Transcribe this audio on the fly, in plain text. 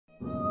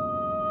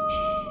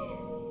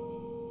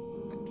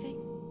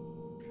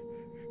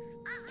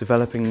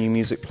Developing new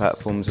music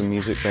platforms and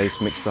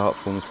music-based mixed art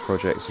forms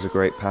projects is a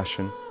great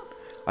passion.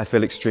 I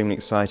feel extremely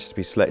excited to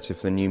be selected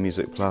for the New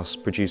Music Plus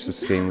producer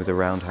scheme with the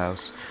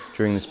Roundhouse.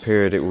 During this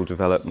period it will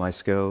develop my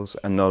skills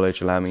and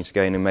knowledge, allow me to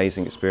gain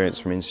amazing experience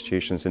from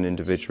institutions and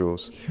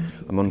individuals.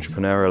 I'm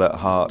entrepreneurial at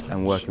heart,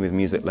 and working with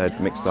music-led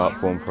mixed art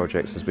form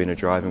projects has been a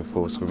driving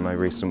force for my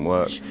recent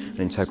work, an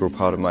integral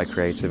part of my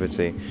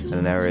creativity, and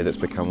an area that's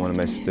become one of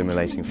the most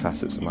stimulating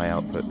facets of my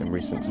output in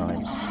recent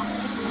times.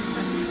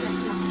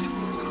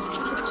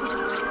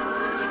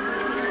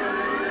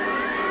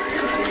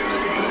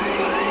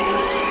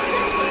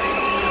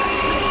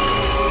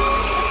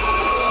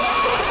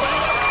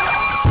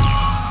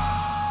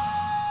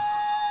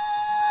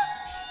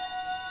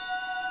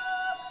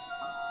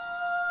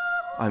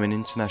 I'm an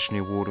internationally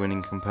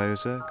award-winning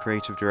composer,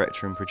 creative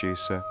director and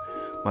producer.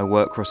 My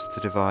work crosses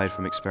the divide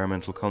from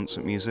experimental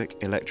concert music,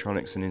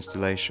 electronics and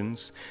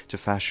installations, to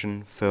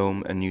fashion,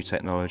 film and new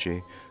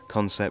technology,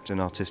 concept and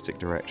artistic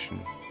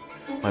direction.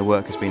 My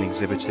work has been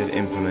exhibited,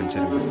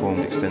 implemented and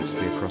performed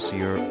extensively across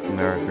Europe,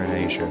 America and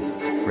Asia,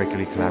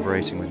 regularly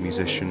collaborating with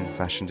musicians,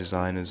 fashion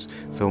designers,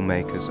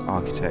 filmmakers,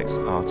 architects,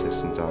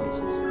 artists and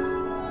dancers.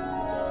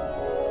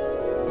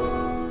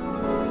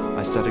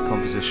 I studied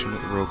composition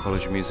at the Royal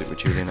College of Music with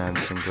Julian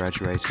Anderson,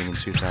 graduating in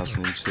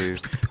 2002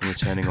 and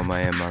returning on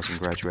my MMAs and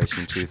graduating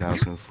in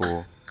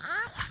 2004.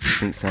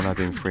 Since then I've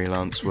been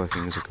freelance,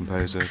 working as a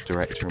composer,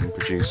 director and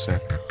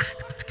producer.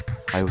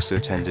 I also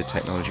attended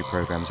technology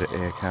programs at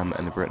IRCAM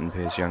and the Britain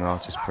Peers Young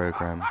Artist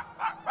Programme.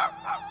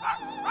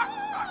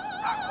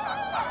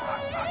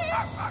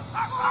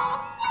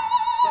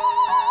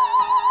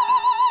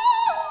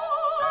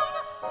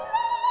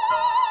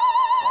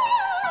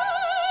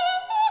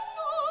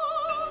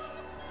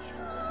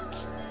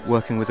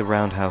 Working with the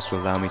Roundhouse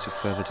will allow me to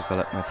further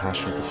develop my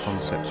passion for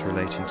concepts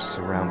relating to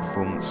surround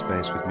performance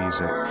space with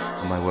music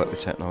and my work with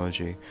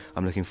technology.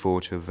 I'm looking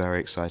forward to a very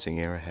exciting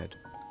year ahead.